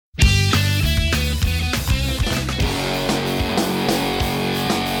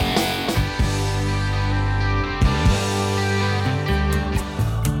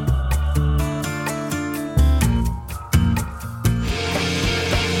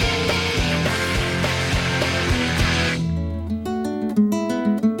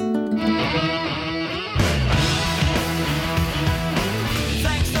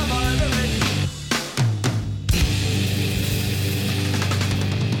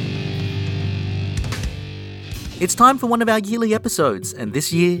It's time for one of our yearly episodes, and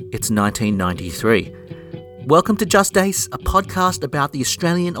this year it's 1993. Welcome to Just Ace, a podcast about the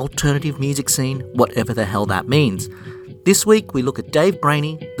Australian alternative music scene, whatever the hell that means. This week we look at Dave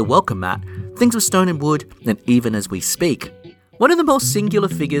Graney, The Welcome Mat, Things of Stone and Wood, and Even As We Speak. One of the most singular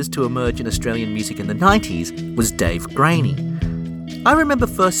figures to emerge in Australian music in the 90s was Dave Graney. I remember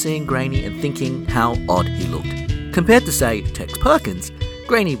first seeing Graney and thinking how odd he looked. Compared to, say, Tex Perkins,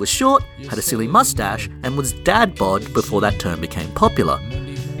 Graney was short, had a silly mustache, and was dad bod before that term became popular.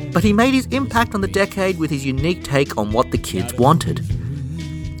 But he made his impact on the decade with his unique take on what the kids wanted.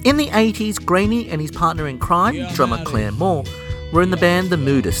 In the 80s, Graney and his partner in crime, drummer Claire Moore, were in the band The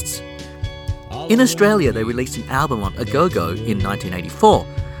Moodists. In Australia, they released an album on A Go-Go in 1984.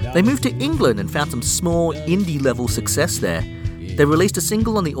 They moved to England and found some small indie-level success there. They released a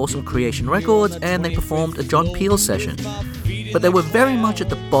single on the Awesome Creation Records and they performed a John Peel session. But they were very much at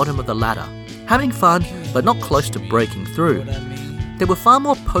the bottom of the ladder, having fun but not close to breaking through. They were far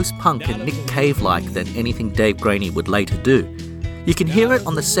more post-punk and Nick Cave-like than anything Dave Graney would later do. You can hear it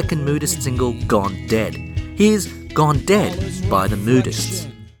on the second Moodist single, Gone Dead. Here's Gone Dead by The Moodists.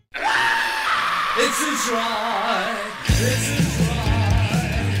 It's a try, it's a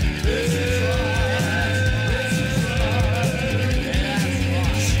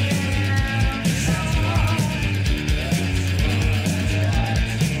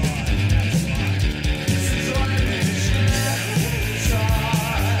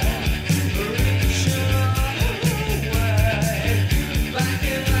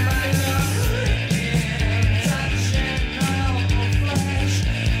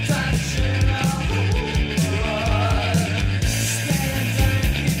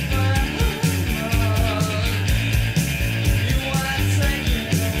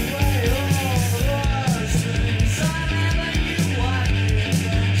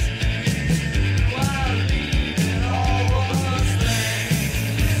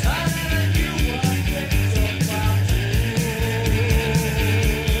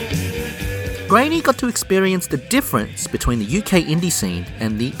Graney got to experience the difference between the UK indie scene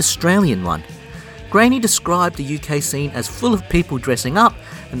and the Australian one. Graney described the UK scene as full of people dressing up,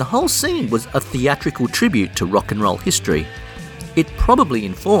 and the whole scene was a theatrical tribute to rock and roll history. It probably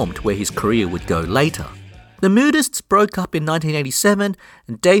informed where his career would go later. The Moodists broke up in 1987,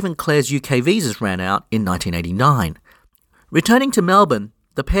 and Dave and Claire's UK visas ran out in 1989. Returning to Melbourne,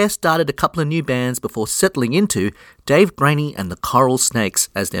 the pair started a couple of new bands before settling into Dave Graney and the Coral Snakes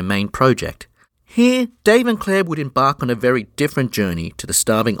as their main project. Here, Dave and Claire would embark on a very different journey to the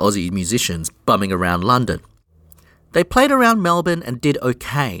starving Aussie musicians bumming around London. They played around Melbourne and did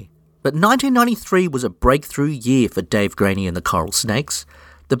okay, but 1993 was a breakthrough year for Dave Graney and the Coral Snakes.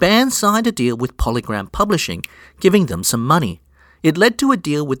 The band signed a deal with Polygram Publishing, giving them some money. It led to a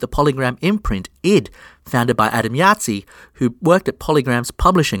deal with the Polygram imprint, ID, founded by Adam Yahtzee, who worked at Polygram's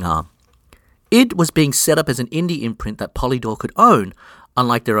publishing arm. ID was being set up as an indie imprint that Polydor could own,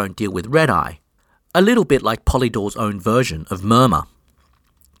 unlike their own deal with Red Eye. A little bit like Polydor's own version of Murmur.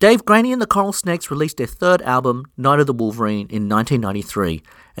 Dave Graney and the Coral Snakes released their third album, Night of the Wolverine, in 1993,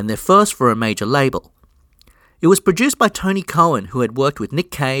 and their first for a major label. It was produced by Tony Cohen, who had worked with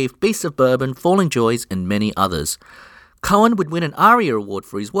Nick Cave, Beasts of Bourbon, Falling Joys, and many others. Cohen would win an ARIA Award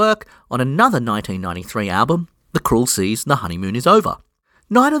for his work on another 1993 album, The Cruel Seas, The Honeymoon Is Over.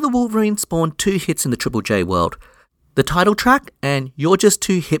 Night of the Wolverine spawned two hits in the Triple J world, the title track and You're Just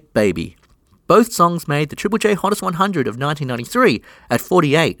Too Hip Baby. Both songs made the Triple J Hottest 100 of 1993 at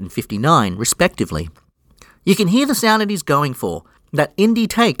 48 and 59, respectively. You can hear the sound it is going for, that indie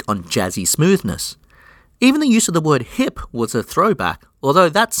take on jazzy smoothness. Even the use of the word hip was a throwback, although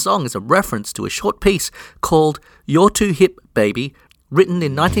that song is a reference to a short piece called You're Too Hip Baby, written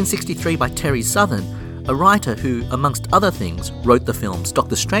in 1963 by Terry Southern, a writer who, amongst other things, wrote the films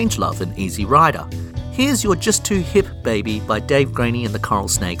Dr. Strangelove and Easy Rider. Here's You're Just Too Hip Baby by Dave Graney and the Coral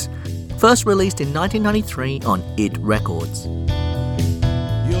Snakes, first released in 1993 on ID Records.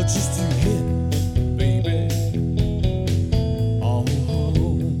 You're just too hip, baby. Oh,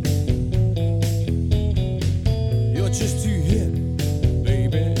 you're just too hip,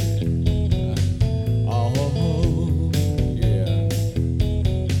 baby. Oh, yeah.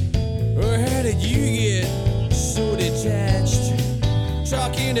 How did you get so detached?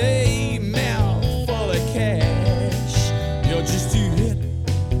 Talking a mouth full of cash. You're just too hip,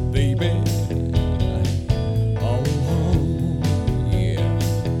 baby. Oh, yeah.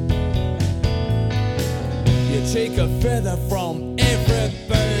 You take a feather from every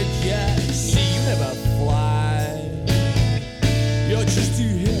bird you see. You never fly. You're just too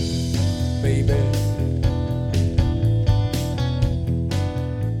hip, baby.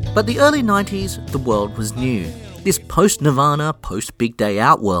 But the early 90s, the world was new. This post-Nirvana, post-Big Day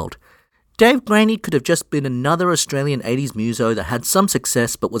Out world. Dave Graney could have just been another Australian 80s muso that had some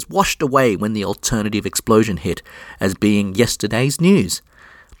success but was washed away when the alternative explosion hit, as being yesterday's news.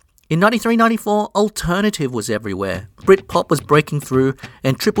 In 93-94, alternative was everywhere. Britpop was breaking through,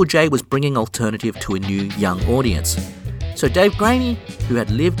 and Triple J was bringing alternative to a new young audience. So Dave Graney, who had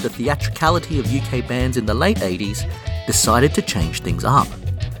lived the theatricality of UK bands in the late 80s, decided to change things up.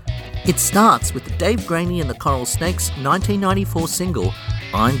 It starts with the Dave Graney and the Coral Snakes' 1994 single,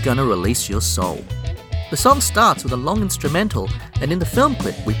 I'm Gonna Release Your Soul. The song starts with a long instrumental, and in the film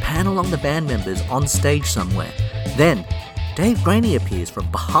clip we pan along the band members on stage somewhere. Then, Dave Graney appears from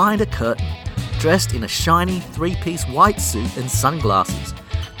behind a curtain, dressed in a shiny three-piece white suit and sunglasses,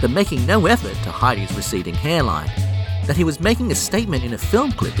 but making no effort to hide his receding hairline. That he was making a statement in a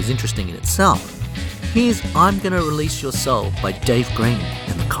film clip is interesting in itself. Here's I'm Gonna Release Your Soul by Dave Graney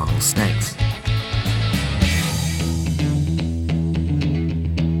and the Coral Snakes.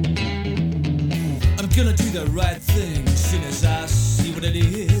 I'm gonna do the right thing, soon as I see what it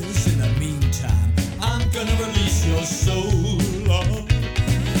is. In the meantime, I'm gonna release your soul. Oh.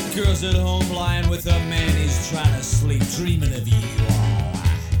 Girls at home lying with a man, he's trying to sleep, dreaming of you. Oh.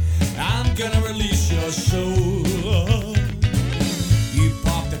 I'm gonna release your soul. Oh. You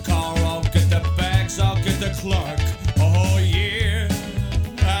park the car, I'll get the bags, I'll get the clerk. Oh yeah,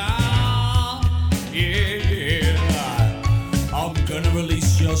 yeah. I'm gonna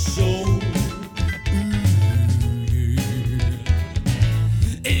release your soul.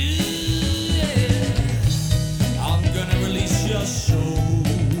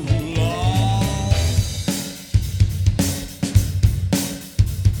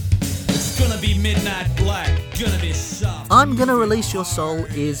 I'm Gonna Release Your Soul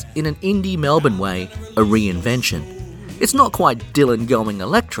is, in an indie Melbourne way, a reinvention. It's not quite Dylan going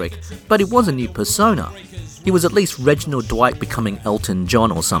electric, but it was a new persona. He was at least Reginald Dwight becoming Elton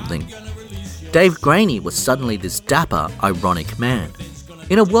John or something. Dave Graney was suddenly this dapper, ironic man.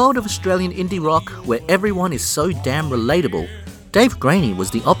 In a world of Australian indie rock where everyone is so damn relatable, Dave Graney was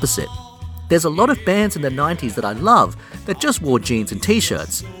the opposite. There's a lot of bands in the 90s that I love that just wore jeans and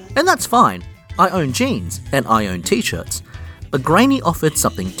t-shirts, and that's fine. I own jeans and I own t-shirts. But Graney offered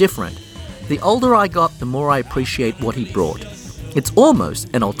something different. The older I got, the more I appreciate what he brought. It's almost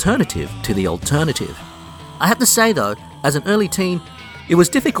an alternative to the alternative. I have to say though, as an early teen, it was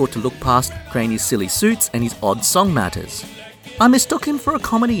difficult to look past Graney's silly suits and his odd song matters. I mistook him for a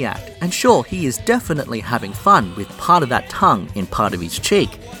comedy act, and sure, he is definitely having fun with part of that tongue in part of his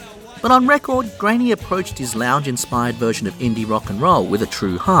cheek. But on record, Graney approached his lounge-inspired version of indie rock and roll with a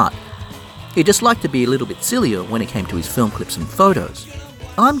true heart. He just liked to be a little bit sillier when it came to his film clips and photos.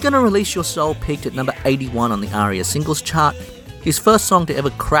 I'm Gonna Release Your Soul peaked at number 81 on the ARIA singles chart, his first song to ever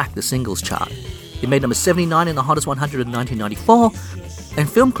crack the singles chart. It made number 79 in the Hottest 100 in 1994, and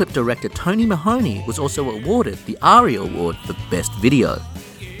film clip director Tony Mahoney was also awarded the ARIA Award for Best Video.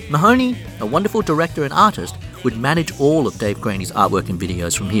 Mahoney, a wonderful director and artist, would manage all of Dave Graney's artwork and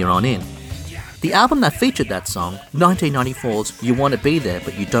videos from here on in. The album that featured that song, 1994's You Wanna Be There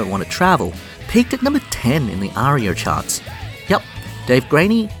But You Don't Wanna Travel, peaked at number 10 in the ARIA charts. Yep, Dave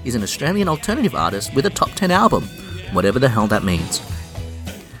Graney is an Australian alternative artist with a top 10 album, whatever the hell that means.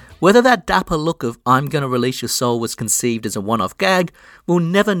 Whether that dapper look of I'm Gonna Release Your Soul was conceived as a one-off gag, we'll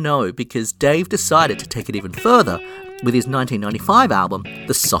never know because Dave decided to take it even further with his 1995 album,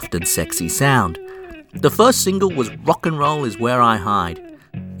 The Soft and Sexy Sound. The first single was Rock and Roll Is Where I Hide.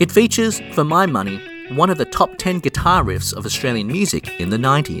 It features, for my money, one of the top 10 guitar riffs of Australian music in the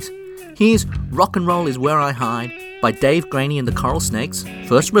 90s. Here's Rock and Roll Is Where I Hide by Dave Graney and the Coral Snakes,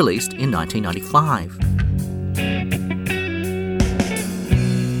 first released in 1995.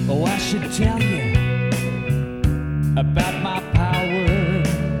 Oh, I should tell you about my power,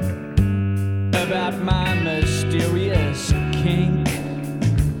 about my mysterious kink.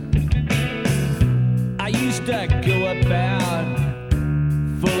 I used to go about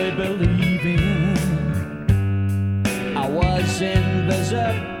fully believing I was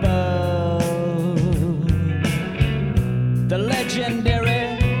invisible. The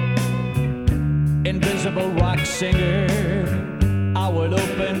legendary invisible rock singer, I would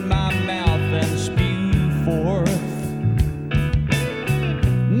open my mouth and spew forth.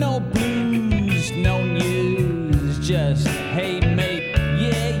 No blues, no news, just hey mate,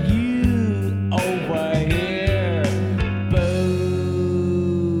 yeah you over here, boo.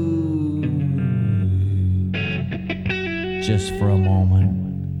 Just for a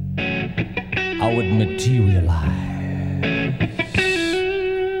moment, I would materialize.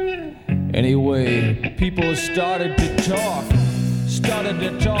 Anyway, people started to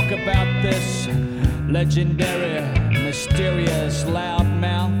talk about this Legendary, mysterious,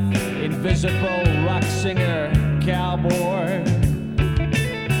 loudmouth, invisible rock singer, cowboy.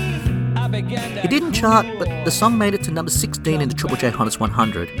 It didn't chart, but the song made it to number 16 in the Triple J Hottest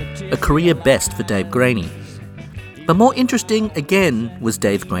 100, a career best for Dave Graney. But more interesting, again, was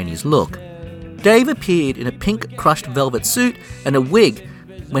Dave Graney's look. Dave appeared in a pink crushed velvet suit and a wig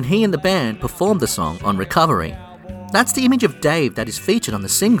when he and the band performed the song on Recovery. That's the image of Dave that is featured on the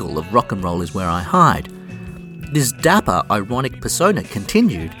single of Rock and Roll Is Where I Hide. This dapper, ironic persona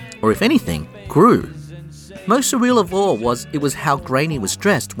continued, or if anything, grew. Most surreal of all was how Graney was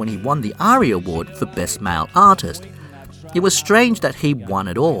dressed when he won the ARIA Award for Best Male Artist. It was strange that he won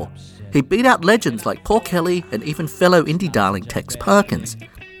it all. He beat out legends like Paul Kelly and even fellow indie darling Tex Perkins.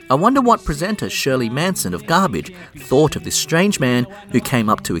 I wonder what presenter Shirley Manson of Garbage thought of this strange man who came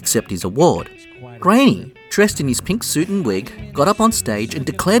up to accept his award. Graney, dressed in his pink suit and wig, got up on stage and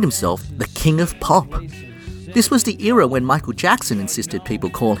declared himself the King of Pop. This was the era when Michael Jackson insisted people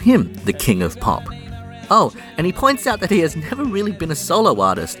call him the King of Pop. Oh, and he points out that he has never really been a solo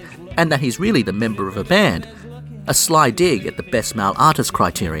artist and that he's really the member of a band. A sly dig at the Best Male Artist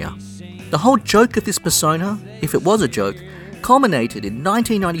criteria. The whole joke of this persona, if it was a joke, culminated in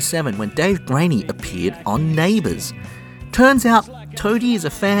 1997 when Dave Graney appeared on Neighbours. Turns out Toadie is a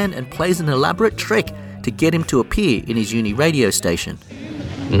fan and plays an elaborate trick to get him to appear in his uni radio station.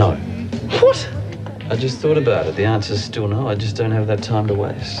 No. What? I just thought about it. The answer's still no. I just don't have that time to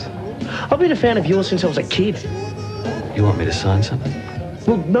waste. I've been a fan of yours since I was a kid. You want me to sign something?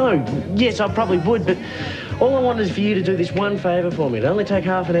 Well, no. Yes, I probably would, but all I wanted is for you to do this one favour for me. It'd only take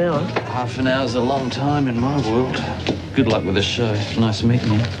half an hour. Half an hour's a long time in my world. Good luck with the show. Nice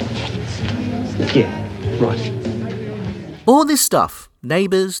meeting you. Yeah, right. All this stuff,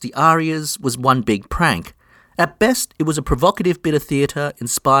 Neighbours, the Arias, was one big prank. At best, it was a provocative bit of theatre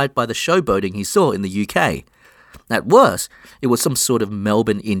inspired by the showboating he saw in the UK. At worst, it was some sort of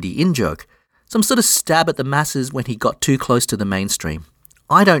Melbourne indie in-joke, some sort of stab at the masses when he got too close to the mainstream.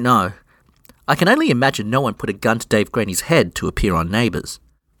 I don't know. I can only imagine no one put a gun to Dave Graney's head to appear on Neighbours.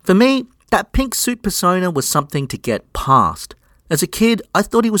 For me, that pink suit persona was something to get past. As a kid, I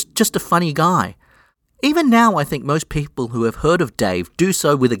thought he was just a funny guy. Even now, I think most people who have heard of Dave do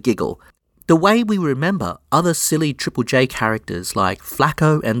so with a giggle, the way we remember other silly Triple J characters like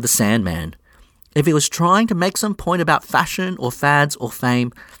Flacco and the Sandman. If he was trying to make some point about fashion or fads or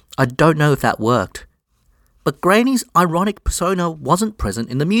fame, I don't know if that worked. But Graney's ironic persona wasn't present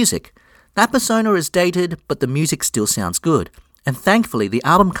in the music. That persona is dated, but the music still sounds good. And thankfully, the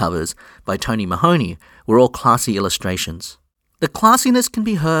album covers by Tony Mahoney were all classy illustrations. The classiness can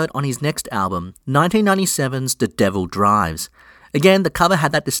be heard on his next album, 1997's The Devil Drives. Again, the cover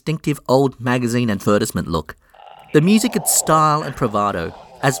had that distinctive old magazine advertisement look. The music had style and bravado,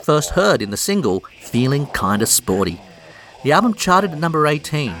 as first heard in the single, Feeling Kinda Sporty. The album charted at number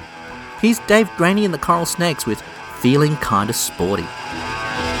 18. Here's Dave Graney and the Coral Snakes with Feeling Kinda Sporty.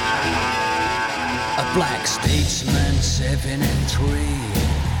 A black statesman, 7 and 3,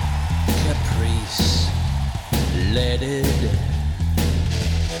 caprice, leaded,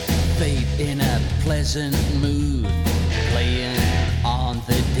 fate in a pleasant mood, playing on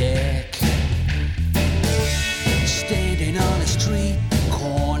the deck, standing on a street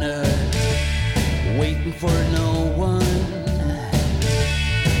corner, waiting for no one,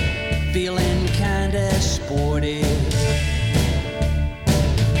 feeling kinda sporty.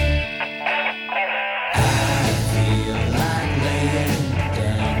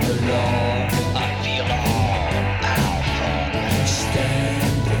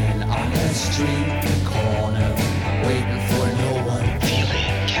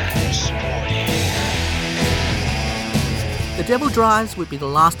 The Devil Drives would be the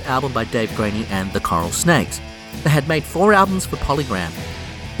last album by Dave Graney and the Coral Snakes. They had made 4 albums for Polygram.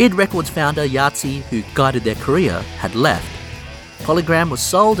 id Records founder Yahtzee, who guided their career, had left. Polygram was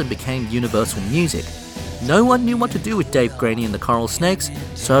sold and became Universal Music. No one knew what to do with Dave Graney and the Coral Snakes,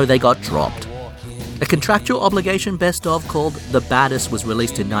 so they got dropped. A contractual obligation best of called The Baddest was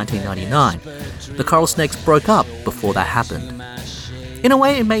released in 1999. The Coral Snakes broke up before that happened. In a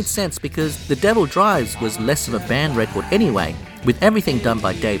way, it made sense because The Devil Drives was less of a band record anyway, with everything done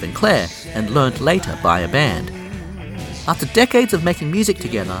by Dave and Claire and learnt later by a band. After decades of making music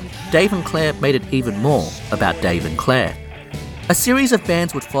together, Dave and Claire made it even more about Dave and Claire. A series of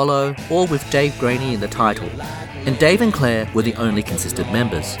bands would follow, all with Dave Graney in the title, and Dave and Claire were the only consistent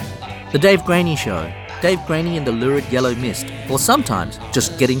members. The Dave Graney Show, Dave Graney and the Lurid Yellow Mist, or sometimes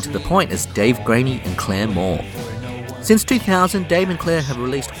just getting to the point as Dave Graney and Claire Moore. Since 2000, Dave and Claire have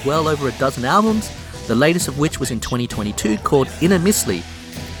released well over a dozen albums, the latest of which was in 2022 called Inner Missley,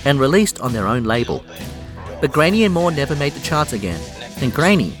 and released on their own label. But Graney and more never made the charts again, and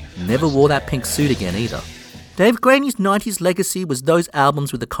Graney never wore that pink suit again either. Dave Graney's 90s legacy was those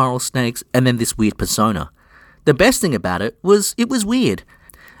albums with the Coral Snakes and then this weird persona. The best thing about it was weird.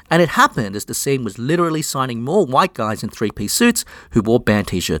 And it happened as the scene was literally signing more white guys in three-piece suits who wore band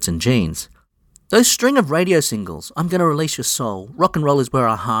t-shirts and jeans. Those string of radio singles, I'm Gonna Release Your Soul, Rock and Roll Is Where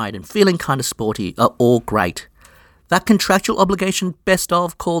I Hide, and Feeling Kinda Sporty are all great. That contractual obligation best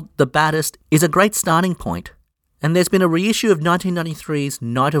of called The Baddest is a great starting point. And there's been a reissue of 1993's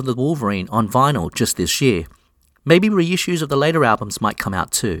Night of the Wolverine on vinyl just this year. Maybe reissues of the later albums might come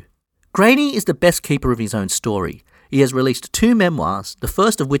out too. Graney is the best keeper of his own story. He has released 2 memoirs, the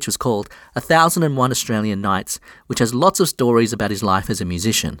first of which was called 1001 Australian Nights, which has lots of stories about his life as a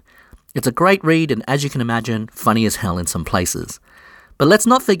musician. It's a great read and, as you can imagine, funny as hell in some places. But let's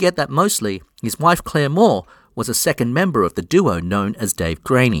not forget that mostly his wife Claire Moore was a second member of the duo known as Dave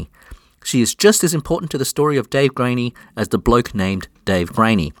Graney. She is just as important to the story of Dave Graney as the bloke named Dave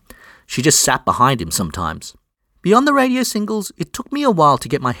Graney. She just sat behind him sometimes. Beyond the radio singles, it took me a while to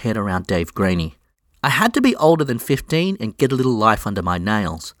get my head around Dave Graney. I had to be older than 15 and get a little life under my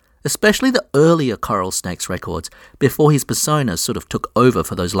nails, especially the earlier Coral Snakes records before his persona sort of took over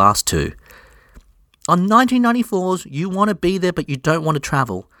for those last 2. On 1994's You Want to Be There But You Don't Want to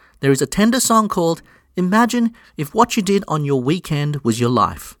Travel, there is a tender song called Imagine If What You Did on Your Weekend Was Your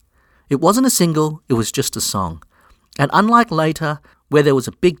Life. It wasn't a single, it was just a song. And unlike later, where there was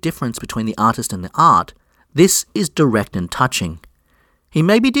a big difference between the artist and the art, this is direct and touching. He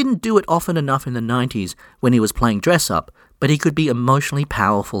maybe didn't do it often enough in the 90s when he was playing dress-up, but he could be emotionally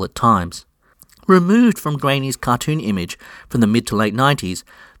powerful at times. Removed from Graney's cartoon image from the mid to late 90s,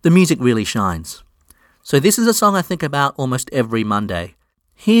 the music really shines. So this is a song I think about almost every Monday.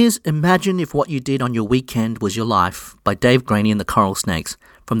 Here's Imagine If What You Did on Your Weekend Was Your Life by Dave Graney and the Coral Snakes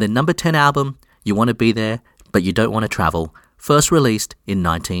from their number 10 album, You Want to Be There But You Don't Want to Travel, first released in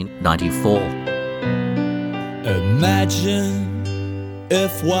 1994. Imagine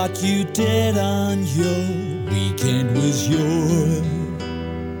if what you did on your weekend was your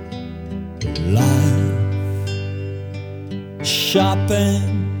life.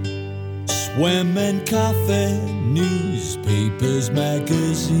 Shopping, swimming, coffee, newspapers,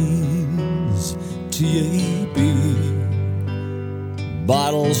 magazines, TAB,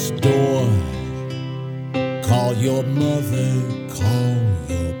 bottle store. Call your mother, call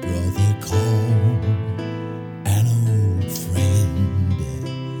your brother, call an old friend.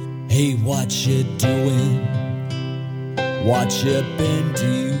 Hey, what you doing? What you been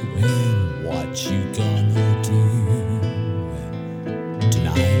doing? What you gonna do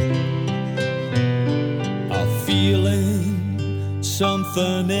tonight? A feeling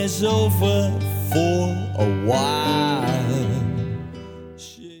something is over for a while.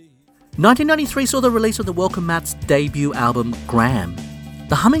 1993 saw the release of the Welcome Mat's debut album, Graham.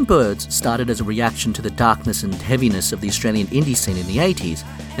 The Hummingbirds started as a reaction to the darkness and heaviness of the Australian indie scene in the 80s,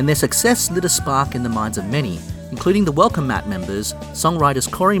 and their success lit a spark in the minds of many, including the Welcome Mat members,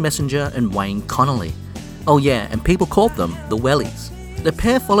 songwriters Corey Messenger and Wayne Connolly. Oh yeah, and people called them the Wellies. The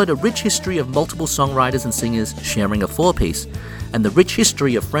pair followed a rich history of multiple songwriters and singers sharing a four-piece, and the rich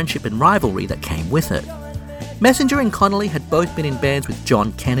history of friendship and rivalry that came with it. Messenger and Connolly had both been in bands with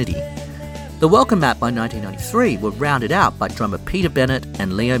John Kennedy. The Welcome Mat by 1993 were rounded out by drummer Peter Bennett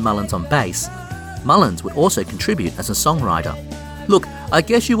and Leo Mullins on bass. Mullins would also contribute as a songwriter. Look, I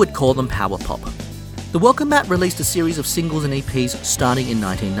guess you would call them power pop. The Welcome Mat released a series of singles and EPs starting in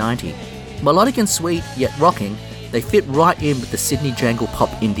 1990. Melodic and sweet, yet rocking, they fit right in with the Sydney jangle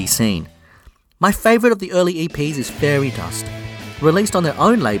pop indie scene. My favourite of the early EPs is Fairy Dust, released on their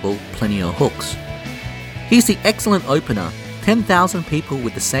own label, Plenty of Hooks. Here's the excellent opener, 10,000 People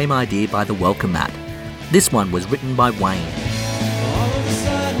with the Same Idea by the Welcome Mat. This one was written by Wayne.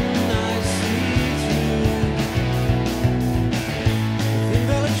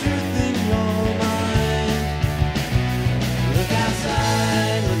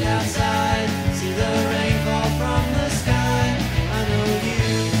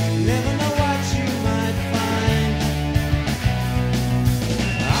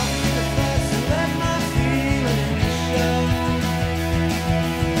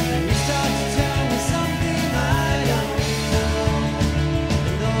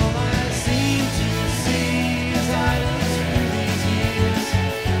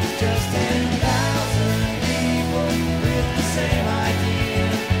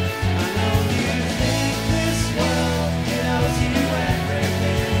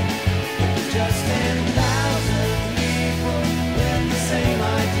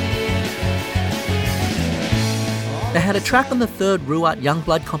 had a track on the third Ruat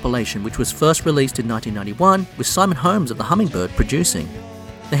Youngblood compilation, which was first released in 1991, with Simon Holmes of the Hummingbird producing.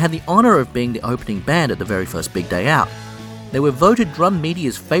 They had the honour of being the opening band at the very first big day out. They were voted Drum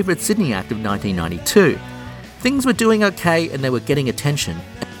Media's favourite Sydney act of 1992. Things were doing okay and they were getting attention,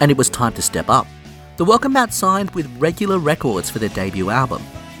 and it was time to step up. The Welcome Mat signed with Regular Records for their debut album.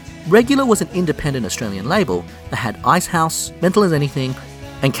 Regular was an independent Australian label that had Icehouse, Mental as Anything,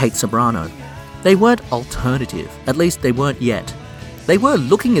 and Kate Sobrano. They weren't alternative, at least they weren't yet. They were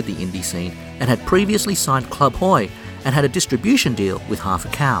looking at the indie scene and had previously signed Club Hoy and had a distribution deal with Half a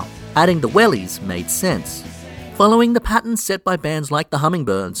Cow. Adding the Wellies made sense. Following the pattern set by bands like the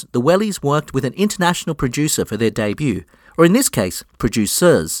Hummingbirds, the Wellies worked with an international producer for their debut, or in this case,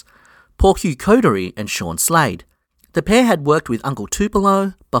 producers, Paul Hugh Coterie and Sean Slade. The pair had worked with Uncle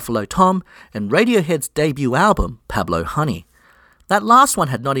Tupelo, Buffalo Tom, and Radiohead's debut album, Pablo Honey. That last one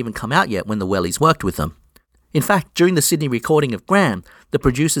had not even come out yet when the Wellies worked with them. In fact, during the Sydney recording of Gram, the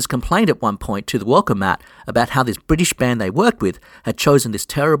producers complained at one point to the Welcome Mat about how this British band they worked with had chosen this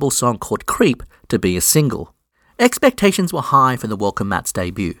terrible song called Creep to be a single. Expectations were high for the Welcome Mat's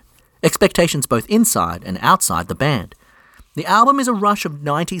debut. Expectations both inside and outside the band. The album is a rush of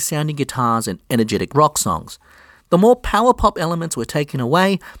 90s sounding guitars and energetic rock songs. The more power pop elements were taken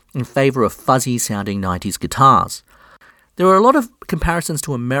away in favour of fuzzy sounding 90s guitars. There are a lot of comparisons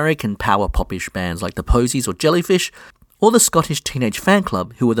to American power popish bands like the Posies or Jellyfish, or the Scottish Teenage Fan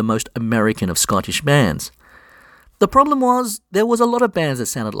Club, who were the most American of Scottish bands. The problem was, there was a lot of bands that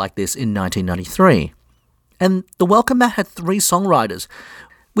sounded like this in 1993. And the Welcome Mat had 3 songwriters,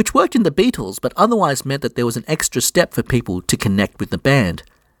 which worked in the Beatles, but otherwise meant that there was an extra step for people to connect with the band.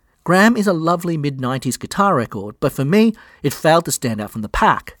 Gram is a lovely mid-90s guitar record, but for me, it failed to stand out from the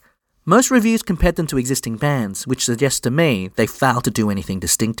pack. Most reviews compared them to existing bands, which suggests to me they failed to do anything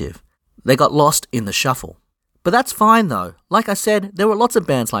distinctive. They got lost in the shuffle. But that's fine though. Like I said, there were lots of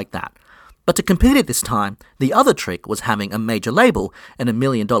bands like that. But to compete it this time, the other trick was having a major label and $1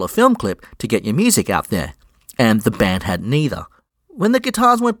 million film clip to get your music out there. And the band had neither. When the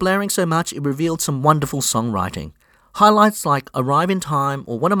guitars weren't blaring so much, it revealed some wonderful songwriting. Highlights like Arrive in Time,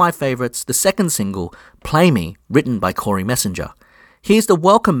 or one of my favourites, the second single, Play Me, written by Corey Messenger. Here's the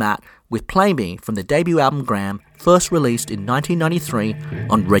Welcome Mat with Play Me from the debut album Gram, first released in 1993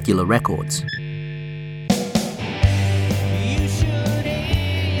 on Regular Records.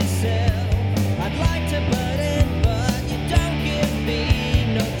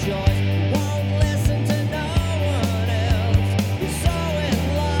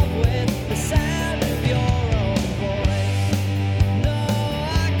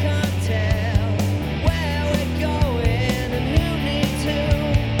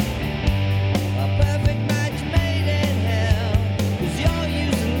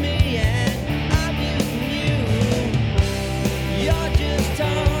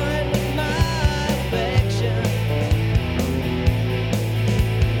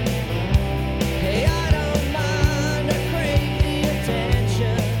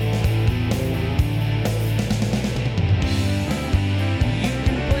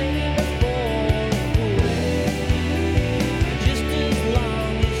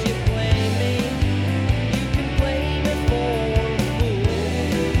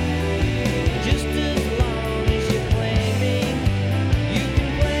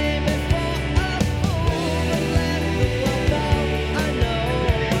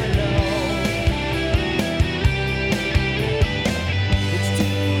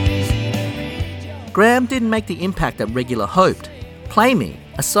 Gram didn't make the impact that Regular hoped. Play Me,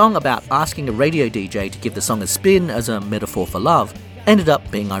 a song about asking a radio DJ to give the song a spin as a metaphor for love, ended up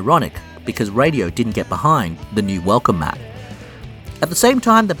being ironic because radio didn't get behind the new Welcome Mat. At the same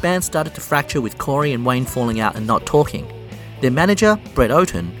time, the band started to fracture with Corey and Wayne falling out and not talking. Their manager, Brett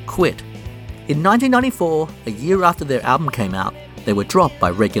Oaten, quit. In 1994, a year after their album came out, they were dropped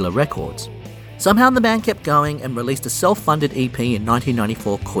by Regular Records. Somehow the band kept going and released a self-funded EP in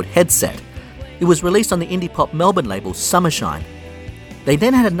 1994 called Headset. It was released on the indie pop Melbourne label Summershine. They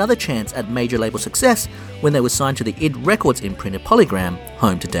then had another chance at major label success when they were signed to the id Records imprint at Polygram,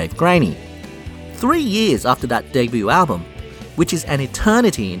 home to Dave Graney. 3 years after that debut album, which is an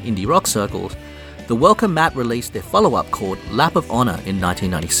eternity in indie rock circles, the Welcome Mat released their follow-up called Lap of Honor in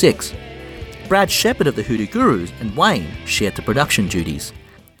 1996. Brad Shepard of the Hoodoo Gurus and Wayne shared the production duties.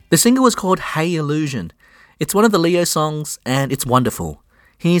 The single was called Hey Illusion. It's one of the Leo songs and it's wonderful.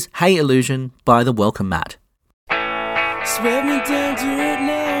 Here's Hey Illusion by the Welcome Mat. Sweat me down to it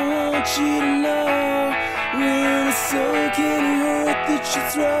now, I want you to know. When it's so can it hurt that you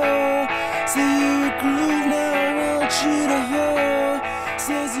throw. Say you a groove now, I want you to hold.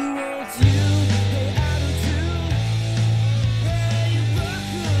 Says he wants you, hey I do too.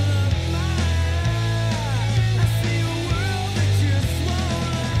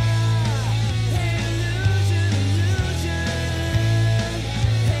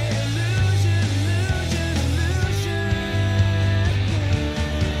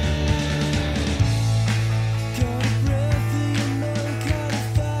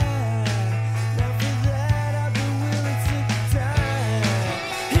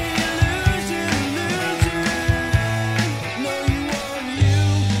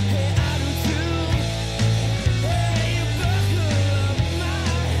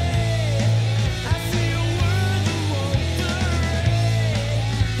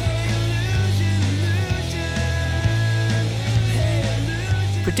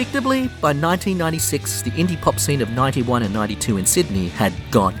 Predictably, by 1996, the indie pop scene of 91 and 92 in Sydney had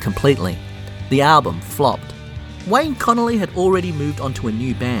gone completely. The album flopped. Wayne Connolly had already moved on to a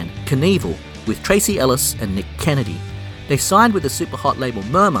new band, Knievel, with Tracy Ellis and Nick Kennedy. They signed with the super hot label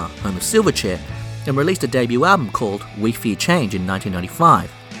Murmur, home of Silverchair, and released a debut album called We Fear Change in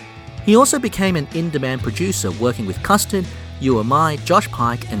 1995. He also became an in-demand producer working with Custard, You Are My, Josh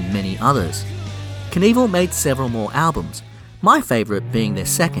Pike and many others. Knievel made several more albums, my favourite being their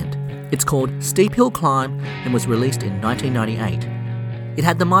second. It's called Steep Hill Climb and was released in 1998. It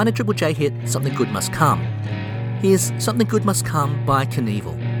had the minor Triple J hit Something Good Must Come. Here's Something Good Must Come by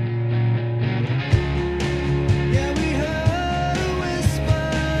Knievel.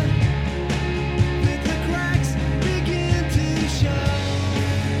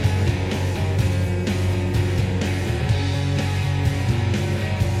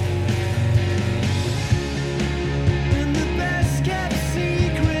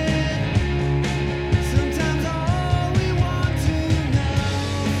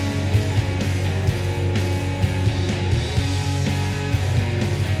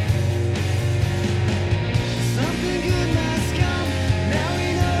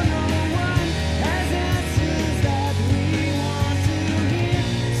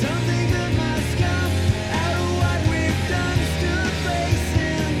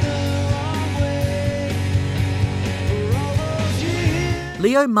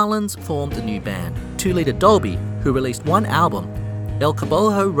 Leo Mullins formed a new band, 2 Liter Dolby, who released one album, El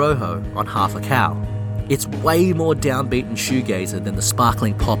Cabojo Rojo, on Half a Cow. It's way more downbeat and shoegazer than the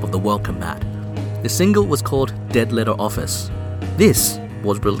sparkling pop of the Welcome Mat. The single was called Dead Letter Office. This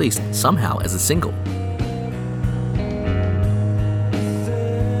was released somehow as a single.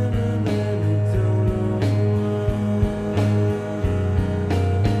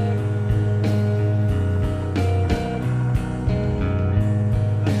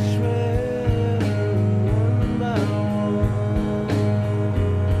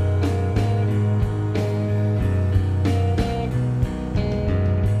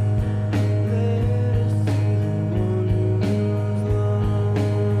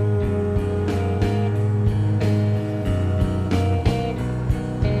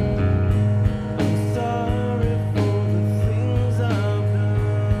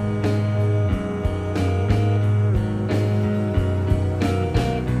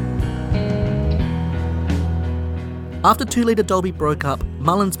 After 2 Liter Dolby broke up,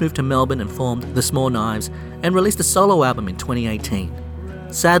 Mullins moved to Melbourne and formed The Small Knives and released a solo album in 2018.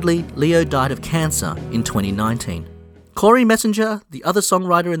 Sadly, Leo died of cancer in 2019. Corey Messenger, the other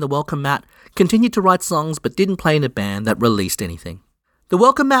songwriter in The Welcome Mat, continued to write songs but didn't play in a band that released anything. The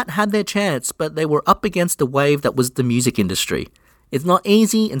Welcome Mat had their chance, but they were up against the wave that was the music industry. It's not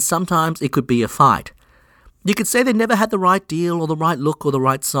easy and sometimes it could be a fight. You could say they never had the right deal or the right look or the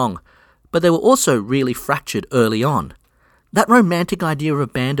right song, but they were also really fractured early on. That romantic idea of a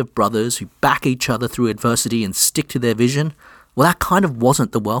band of brothers who back each other through adversity and stick to their vision, well, that kind of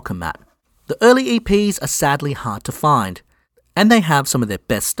wasn't the Welcome Mat. The early EPs are sadly hard to find, and they have some of their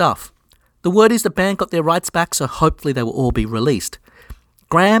best stuff. The word is the band got their rights back, so hopefully they will all be released.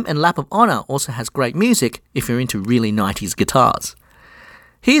 Graham and Lap of Honor also has great music if you're into really 90s guitars.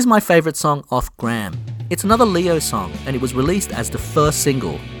 Here's my favourite song off Graham. It's another Leo song, and it was released as the first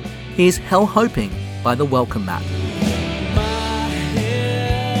single. Here's Hell Hoping by The Welcome Mat.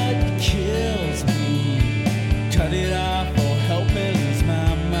 Cut it off or help me lose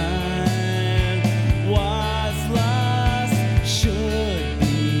my mind. What's lost should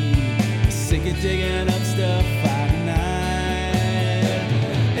be. Sick of digging up stuff at night.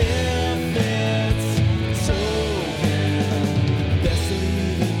 If it's open, best to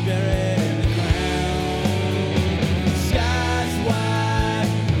leave it buried in the ground. Skies wide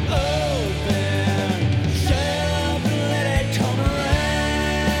open, shut up and let it come around.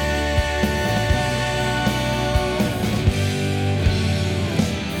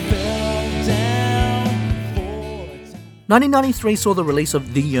 1993 saw the release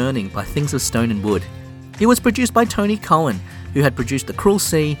of The Yearning by Things of Stone and Wood. It was produced by Tony Cohen, who had produced The Cruel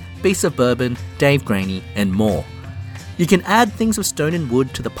Sea, Beasts of Bourbon, Dave Graney, and more. You can add Things of Stone and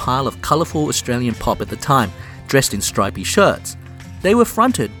Wood to the pile of colourful Australian pop at the time, dressed in stripy shirts. They were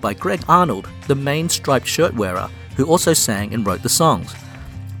fronted by Greg Arnold, the main striped shirt wearer, who also sang and wrote the songs.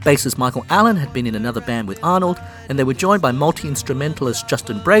 Bassist Michael Allen had been in another band with Arnold, and they were joined by multi-instrumentalist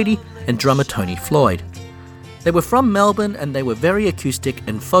Justin Brady and drummer Tony Floyd. They were from Melbourne and they were very acoustic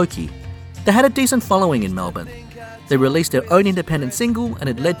and folky. They had a decent following in Melbourne. They released their own independent single and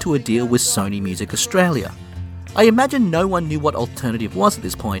it led to a deal with Sony Music Australia. I imagine no one knew what alternative was at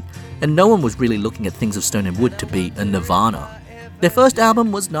this point, and no one was really looking at Things of Stone and Wood to be a Nirvana. Their first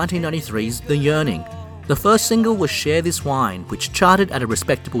album was 1993's The Yearning. The first single was Share This Wine, which charted at a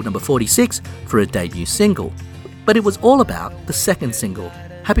respectable number 46 for a debut single. But it was all about the second single.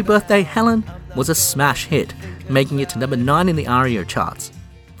 Happy Birthday Helen was a smash hit, making it to number 9 in the ARIA charts.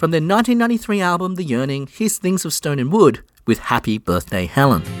 From their 1993 album The Yearning, here's Things of Stone and Wood with Happy Birthday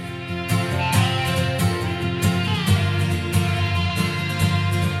Helen.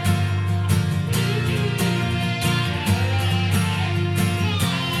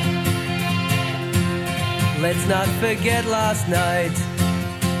 Let's not forget last night.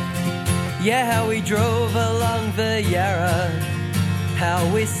 Yeah, how we drove along the Yarra, how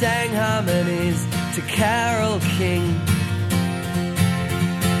we sang harmonies to Carole King.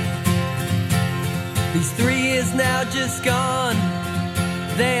 These 3 years now just gone,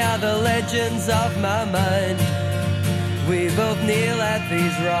 they are the legends of my mind. We both kneel at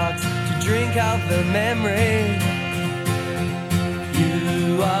these rocks to drink out the memory.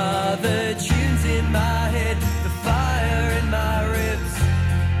 You are the tunes in my head, the fire in my ribs.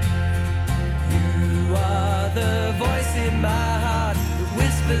 You are the voice in my heart that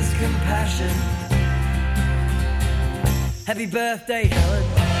whispers compassion. Happy birthday, Helen.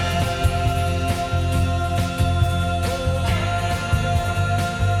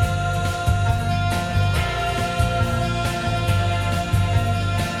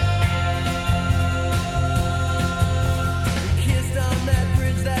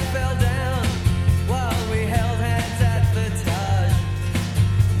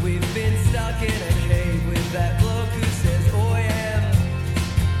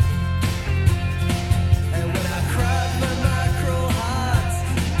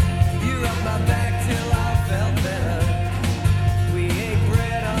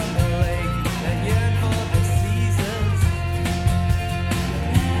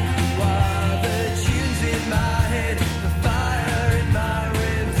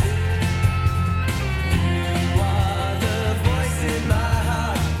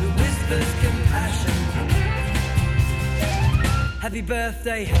 Happy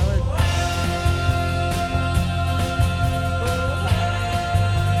birthday, Helen.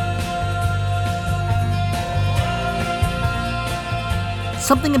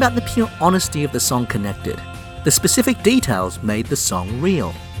 Something about the pure honesty of the song connected. The specific details made the song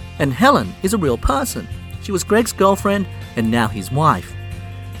real. And Helen is a real person. She was Greg's girlfriend and now his wife.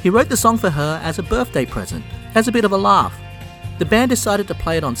 He wrote the song for her as a birthday present, as a bit of a laugh. The band decided to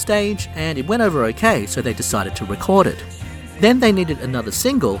play it on stage and it went over okay, so they decided to record it. Then they needed another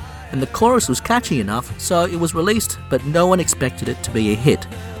single, and the chorus was catchy enough, so it was released, but no one expected it to be a hit.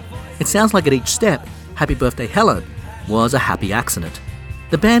 It sounds like at each step, Happy Birthday Helen was a happy accident.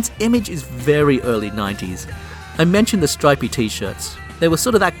 The band's image is very early 90s. I mentioned the stripy t-shirts. They were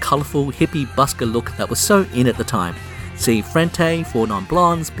sort of that colourful, hippie busker look that was so in at the time. See Frente, Four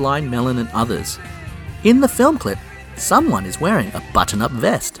Non-Blondes, Blind Melon and others. In the film clip, someone is wearing a button-up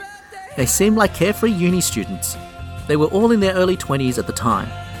vest. They seem like carefree uni students. They were all in their early 20s at the time.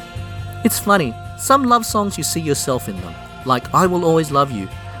 It's funny, some love songs you see yourself in them, like I Will Always Love You.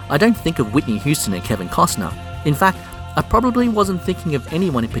 I don't think of Whitney Houston and Kevin Costner. In fact, I probably wasn't thinking of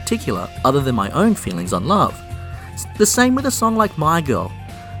anyone in particular other than my own feelings on love. It's the same with a song like My Girl.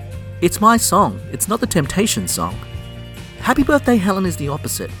 It's my song, it's not the Temptations song. Happy Birthday Helen is the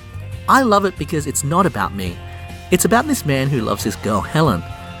opposite. I love it because it's not about me. It's about this man who loves his girl Helen.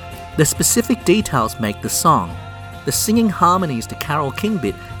 The specific details make the song. The singing harmonies to Carole King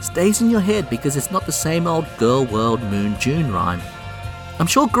bit stays in your head because it's not the same old girl, world, moon, June rhyme. I'm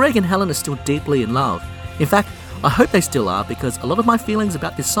sure Greg and Helen are still deeply in love. In fact, I hope they still are because a lot of my feelings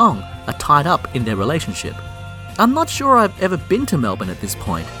about this song are tied up in their relationship. I'm not sure I've ever been to Melbourne at this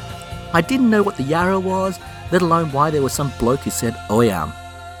point. I didn't know what the Yarra was, let alone why there was some bloke who said Oyam.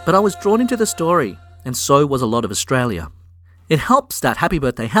 But I was drawn into the story, and so was a lot of Australia. It helps that Happy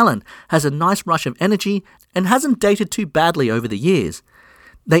Birthday Helen has a nice rush of energy and hasn't dated too badly over the years.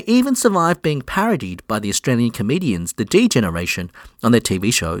 They even survived being parodied by the Australian comedians The D Generation on their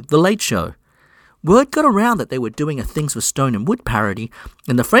TV show The Late Show. Word got around that they were doing a Things for Stone and Wood parody,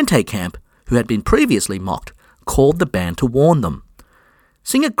 and the Frente camp, who had been previously mocked, called the band to warn them.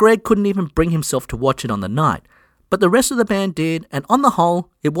 Singer Greg couldn't even bring himself to watch it on the night, but the rest of the band did, and on the whole,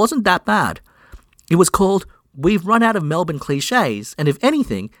 it wasn't that bad. It was called We've Run Out of Melbourne Clichés, and if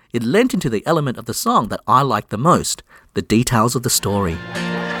anything, it lent into the element of the song that I liked the most, the details of the story.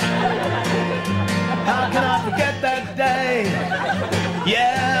 How can I forget that day?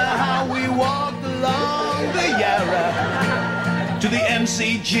 Yeah, how we walked along the Yarra to the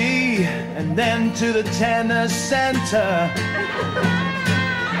MCG and then to the tennis centre,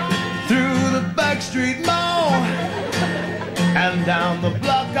 through the Backstreet Mall and down the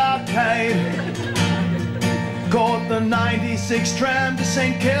block arcade. Caught the 96 tram to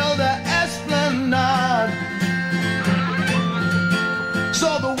St Kilda Esplanade.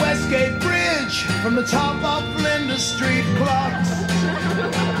 Saw the Westgate Bridge from the top of Flinders Street clocks.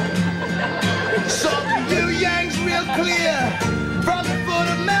 Saw the Yu-Yangs real clear from the foot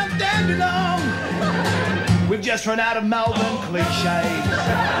of Mount Dandenong. We've just run out of Melbourne cliches.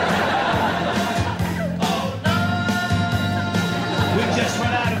 We've just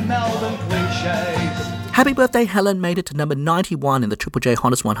run out of Melbourne cliches. Happy Birthday Helen made it to number 91 in the Triple J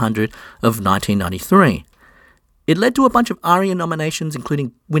Hottest 100 of 1993. It led to a bunch of ARIA nominations,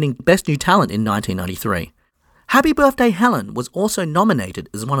 including winning Best New Talent in 1993. Happy Birthday Helen was also nominated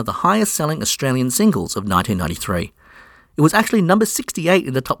as one of the highest-selling Australian singles of 1993. It was actually number 68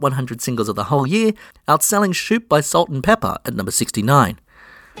 in the top 100 singles of the whole year, outselling Shoot by Salt and Pepper at number 69.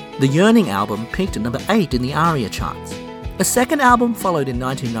 The Yearning album peaked at number 8 in the ARIA charts. A second album followed in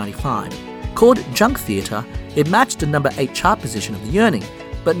 1995. Called Junk Theatre, it matched the number 8 chart position of The Yearning,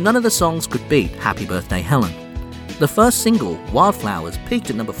 but none of the songs could beat Happy Birthday Helen. The first single, Wildflowers, peaked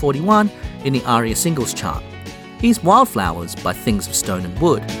at number 41 in the ARIA singles chart. Here's Wildflowers by Things of Stone and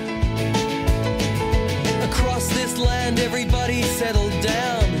Wood. Across this land everybody settled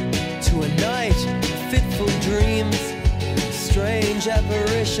down to a night fitful dreams, strange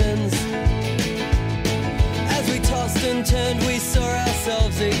apparitions. As we tossed and turned we saw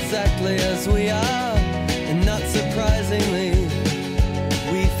ourselves exactly as we are, and not surprisingly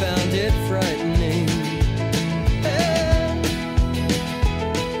we found it frightening.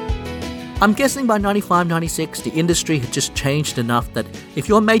 I'm guessing by 95-96 the industry had just changed enough that if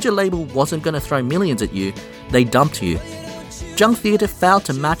your major label wasn't going to throw millions at you, they dumped you. Junk Theatre failed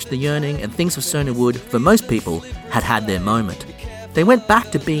to match The Yearning, and Things of Stone and Wood, for most people, had had their moment. They went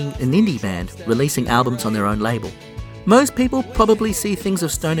back to being an indie band, releasing albums on their own label. Most people probably see Things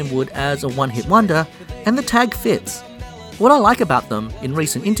of Stone and Wood as a one-hit wonder, and the tag fits. What I like about them, in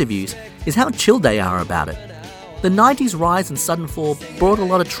recent interviews, is how chilled they are about it. The 90s rise and sudden fall brought a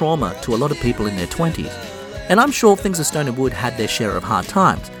lot of trauma to a lot of people in their 20s, and I'm sure Things of Stone and Wood had their share of hard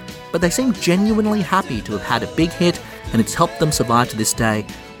times, but they seem genuinely happy to have had a big hit, and it's helped them survive to this day,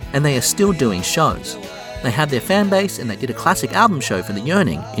 and they are still doing shows. They have their fan base, and they did a classic album show for The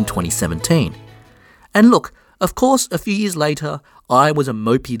Yearning in 2017. And look, of course, a few years later, I was a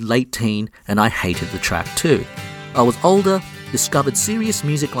mopey late teen, and I hated the track too. I was older, discovered serious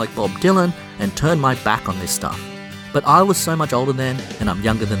music like Bob Dylan, and turned my back on this stuff. But I was so much older then, and I'm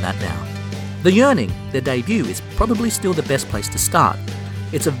younger than that now. The Yearning, their debut, is probably still the best place to start.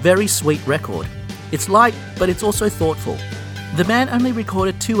 It's a very sweet record. It's light, but it's also thoughtful. The band only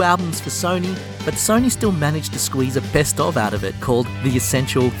recorded 2 albums for Sony, but Sony still managed to squeeze a best-of out of it called The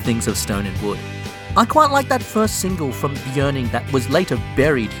Essential Things of Stone and Wood. I quite like that first single from The Yearning that was later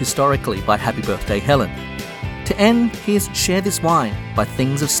buried historically by Happy Birthday Helen. To end, here's Share This Wine by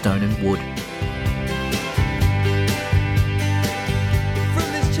Things of Stone and Wood.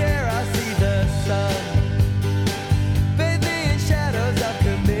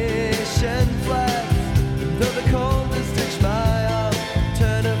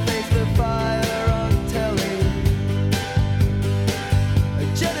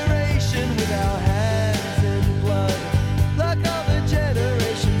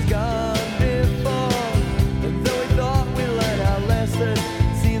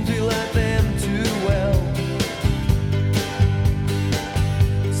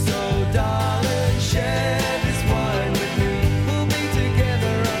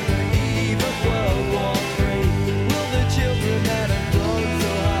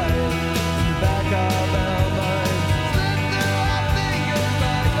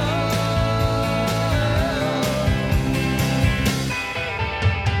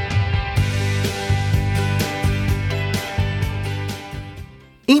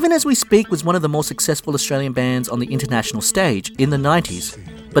 Even As We Speak was one of the more successful Australian bands on the international stage in the 90s,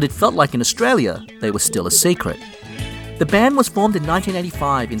 but it felt like in Australia they were still a secret. The band was formed in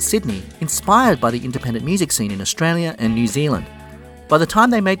 1985 in Sydney, inspired by the independent music scene in Australia and New Zealand. By the time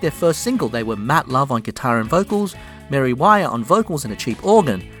they made their first single, they were Matt Love on guitar and vocals, Mary Wire on vocals and a cheap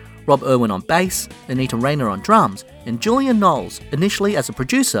organ, Rob Irwin on bass, Anita Rayner on drums, and Julian Knowles, initially as a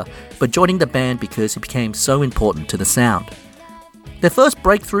producer, but joining the band because he became so important to the sound. Their first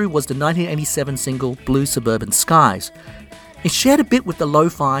breakthrough was the 1987 single Blue Suburban Skies. It shared a bit with the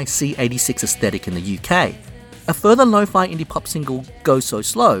lo-fi C86 aesthetic in the UK. A further lo-fi indie pop single, Go So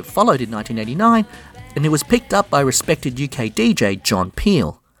Slow, followed in 1989, and it was picked up by respected UK DJ John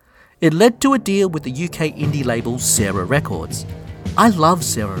Peel. It led to a deal with the UK indie label Sarah Records. I love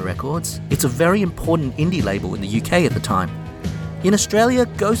Sarah Records. It's a very important indie label in the UK at the time. In Australia,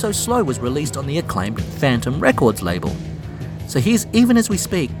 Go So Slow was released on the acclaimed Phantom Records label. So here's Even As We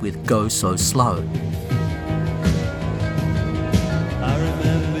Speak with Go So Slow. I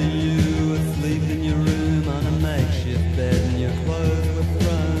remember you asleep in your room on a makeshift bed, and your clothes were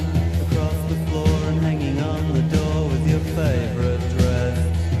thrown across the floor and hanging on the door with your favourite dress.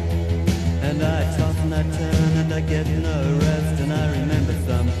 And I toss and I turn and I get no rest, and I remember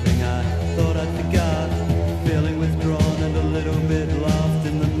something I thought I'd forgot, feeling withdrawn and a little bit lost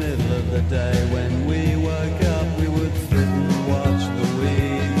in the middle of the day. When we woke up, we would sit and watch the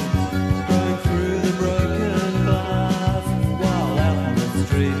weeds growing through the broken glass, while out on the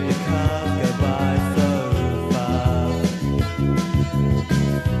street the cars go by so fast.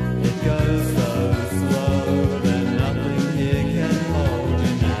 It goes so slow that nothing here can hold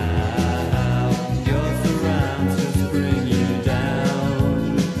you now. Your surrounds just bring you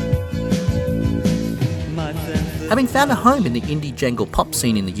down. My senses. Having found a home in the indie jangle pop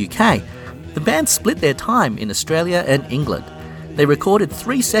scene in the UK, the band split their time in Australia and England. They recorded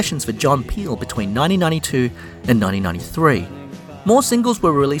 3 sessions for John Peel between 1992 and 1993. More singles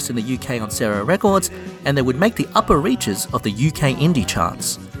were released in the UK on Sarah Records, and they would make the upper reaches of the UK indie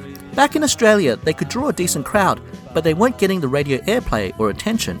charts. Back in Australia, they could draw a decent crowd, but they weren't getting the radio airplay or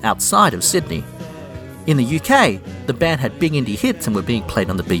attention outside of Sydney. In the UK, the band had big indie hits and were being played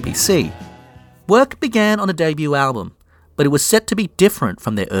on the BBC. Work began on a debut album, but it was set to be different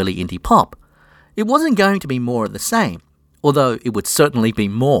from their early indie pop. It wasn't going to be more of the same, although it would certainly be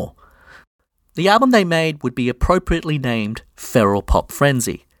more. The album they made would be appropriately named Feral Pop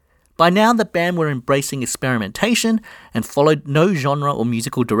Frenzy. By now, the band were embracing experimentation and followed no genre or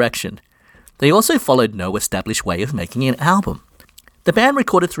musical direction. They also followed no established way of making an album. The band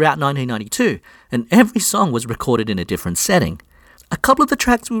recorded throughout 1992, and every song was recorded in a different setting. A couple of the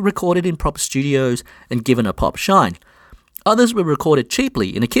tracks were recorded in proper studios and given a pop shine. Others were recorded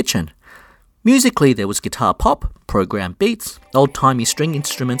cheaply in a kitchen. Musically, there was guitar pop, programmed beats, old-timey string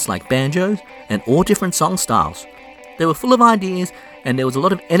instruments like banjos, and all different song styles. They were full of ideas, and there was a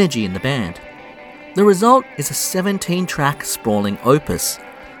lot of energy in the band. The result is a 17-track sprawling opus.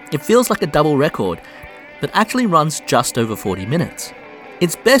 It feels like a double record, but actually runs just over 40 minutes.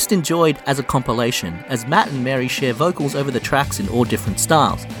 It's best enjoyed as a compilation, as Matt and Mary share vocals over the tracks in all different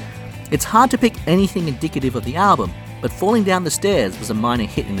styles. It's hard to pick anything indicative of the album, but Falling Down the Stairs was a minor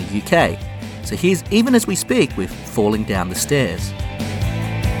hit in the UK. So here's Even As We Speak with Falling Down the Stairs.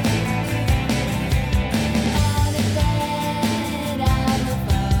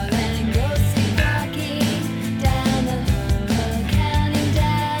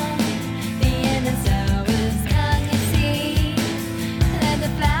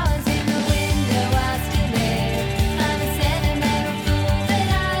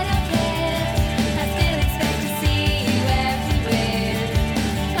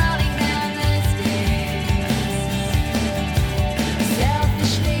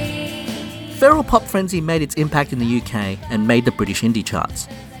 Feral Pop Frenzy made its impact in the UK and made the British indie charts.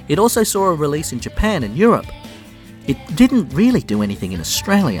 It also saw a release in Japan and Europe. It didn't really do anything in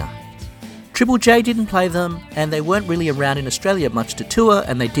Australia. Triple J didn't play them, and they weren't really around in Australia much to tour,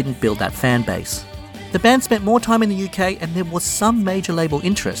 and they didn't build that fan base. The band spent more time in the UK, and there was some major label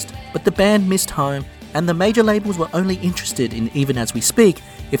interest, but the band missed home, and the major labels were only interested in Even As We Speak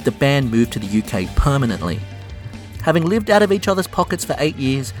if the band moved to the UK permanently. Having lived out of each other's pockets for 8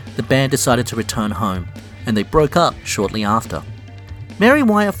 years, the band decided to return home, and they broke up shortly after. Mary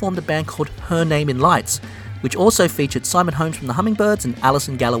Wire formed a band called Her Name in Lights, which also featured Simon Holmes from the Hummingbirds and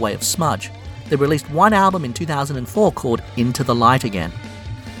Alison Galloway of Smudge. They released one album in 2004 called Into the Light Again.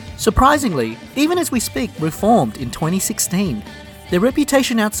 Surprisingly, Even As We Speak reformed in 2016. Their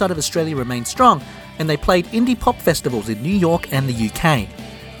reputation outside of Australia remained strong, and they played indie pop festivals in New York and the UK.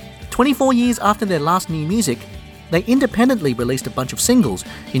 24 years after their last new music, they independently released a bunch of singles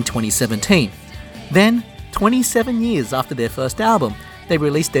in 2017. Then, 27 years after their first album, they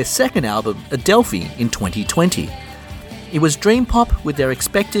released their second album, Adelphi, in 2020. It was dream pop with their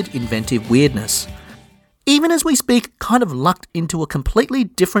expected inventive weirdness. Even As We Speak kind of lucked into a completely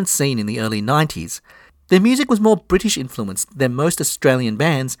different scene in the early 90s. Their music was more British influenced than most Australian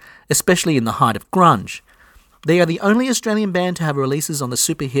bands, especially in the height of grunge. They are the only Australian band to have releases on the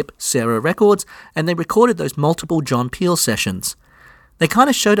super hip Sarah Records, and they recorded those multiple John Peel sessions. They kind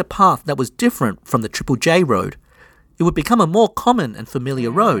of showed a path that was different from the Triple J road. It would become a more common and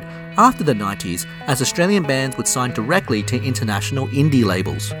familiar road after the 90s, as Australian bands would sign directly to international indie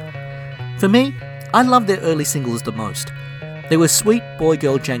labels. For me, I love their early singles the most. They were sweet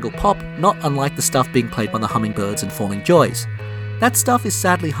boy-girl jangle pop, not unlike the stuff being played by the Hummingbirds and Falling Joys. That stuff is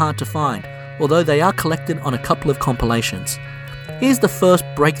sadly hard to find, although they are collected on a couple of compilations. Here's the first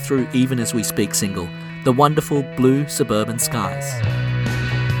breakthrough Even As We Speak single, the wonderful Blue Suburban Skies.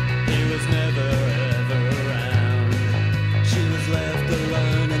 He was never ever around. She was left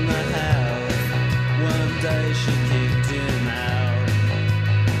alone in the house. One day she kicked him out,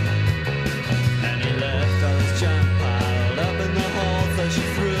 and he left all his junk piled up in the hall. So she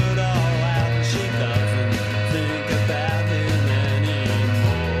threw it all out, and she doesn't think about him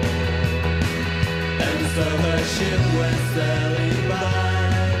anymore. And so her ship went sailing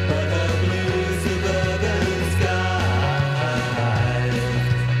by, but her blue suburban skies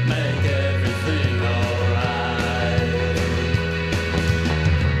make everything alright.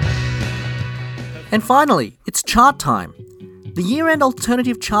 And finally, it's chart time. The year-end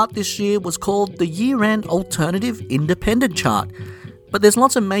alternative chart this year was called the Year-End Alternative Independent Chart. But there's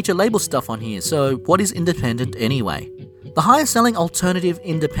lots of major label stuff on here, so what is independent anyway? The highest selling alternative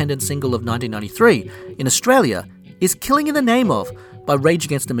independent single of 1993 in Australia is Killing in the Name Of by Rage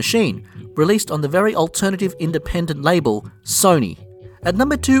Against the Machine, released on the very alternative independent label Sony. At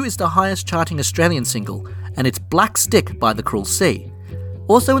number 2 is the highest charting Australian single, and it's Black Stick by The Cruel Sea.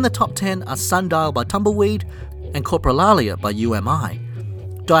 Also in the top 10 are Sundial by Tumbleweed and Corporalia by UMI.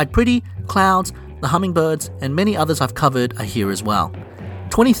 Died Pretty, Clouds, The Hummingbirds, and many others I've covered are here as well.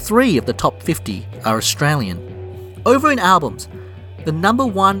 23 of the top 50 are Australian. Over in albums, the number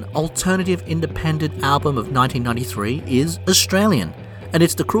 1 alternative independent album of 1993 is Australian, and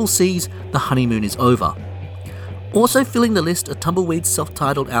it's The Cruel Sea's The Honeymoon Is Over. Also filling the list are Tumbleweed's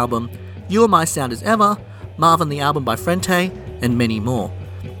self-titled album, You Are My Sound As Ever, Marvin the Album by Frente, and many more.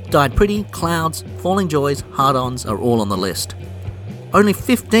 Died Pretty, Clouds, Falling Joys, Hard-Ons are all on the list. Only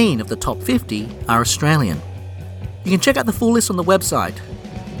 15 of the top 50 are Australian. You can check out the full list on the website.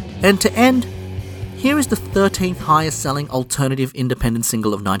 And to end, here is the 13th highest selling alternative independent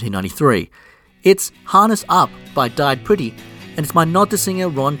single of 1993. It's Harness Up by Died Pretty, and it's my nod to singer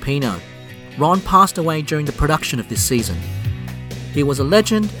Ron Pino. Ron passed away during the production of this season. He was a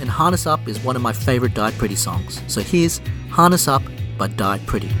legend, and Harness Up is one of my favourite Died Pretty songs. So here's Harness Up by Died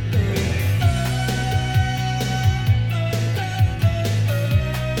Pretty.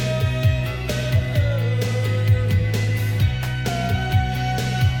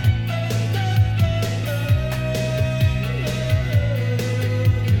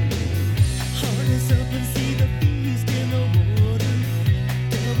 Harness up and see the beast in the water.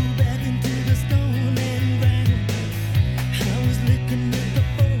 Double back into the stone and ground. I was looking at the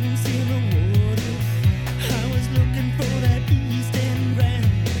bones in the water. I was looking for that beast and ground.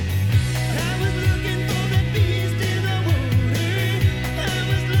 I was looking for that beast in the water. I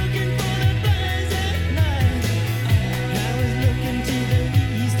was looking for the flies at night. I was looking to the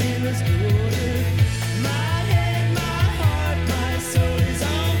east in the water. My head, my heart, my soul is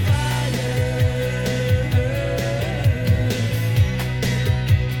on fire.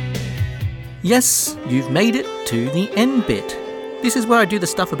 Yes, you've made it to the end bit. This is where I do the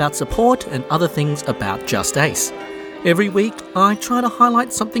stuff about support and other things about Just Ace. Every week, I try to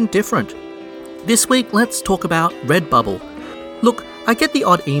highlight something different. This week, let's talk about Redbubble. Look, I get the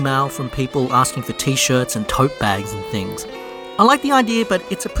odd email from people asking for t-shirts and tote bags and things. I like the idea, but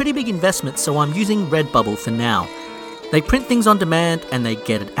it's a pretty big investment, so I'm using Redbubble for now. They print things on demand and they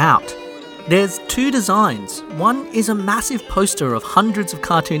get it out. There's 2 designs. One is a massive poster of hundreds of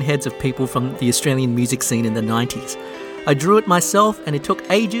cartoon heads of people from the Australian music scene in the 90s. I drew it myself and it took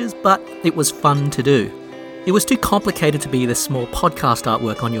ages, but it was fun to do. It was too complicated to be this small podcast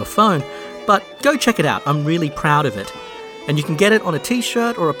artwork on your phone, but go check it out, I'm really proud of it. And you can get it on a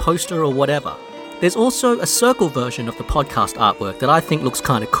t-shirt or a poster or whatever. There's also a circle version of the podcast artwork that I think looks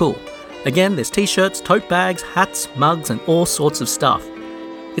kind of cool. Again, there's t-shirts, tote bags, hats, mugs, and all sorts of stuff.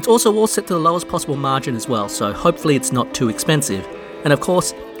 It's also all set to the lowest possible margin as well, so hopefully it's not too expensive. And of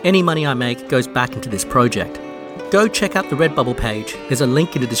course, any money I make goes back into this project. Go check out the Redbubble page, there's a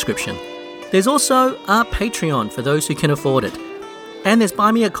link in the description. There's also a Patreon for those who can afford it. And there's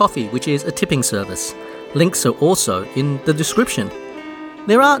Buy Me a Coffee, which is a tipping service. Links are also in the description.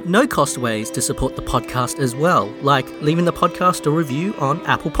 There are no-cost ways to support the podcast as well, like leaving the podcast a review on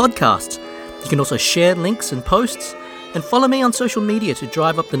Apple Podcasts. You can also share links and posts, and follow me on social media to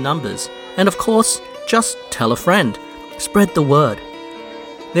drive up the numbers. And of course, just tell a friend. Spread the word.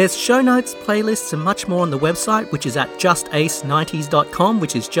 There's show notes, playlists, and much more on the website, which is at justace90s.com,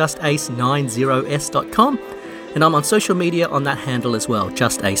 which is justace90s.com. And I'm on social media on that handle as well,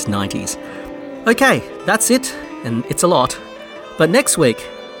 justace90s. Okay, that's it, and it's a lot. But next week,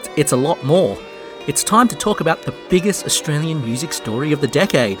 it's a lot more. It's time to talk about the biggest Australian music story of the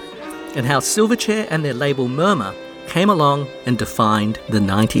decade, and how Silverchair and their label Murmur came along and defined the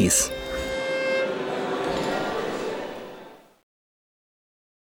 90s.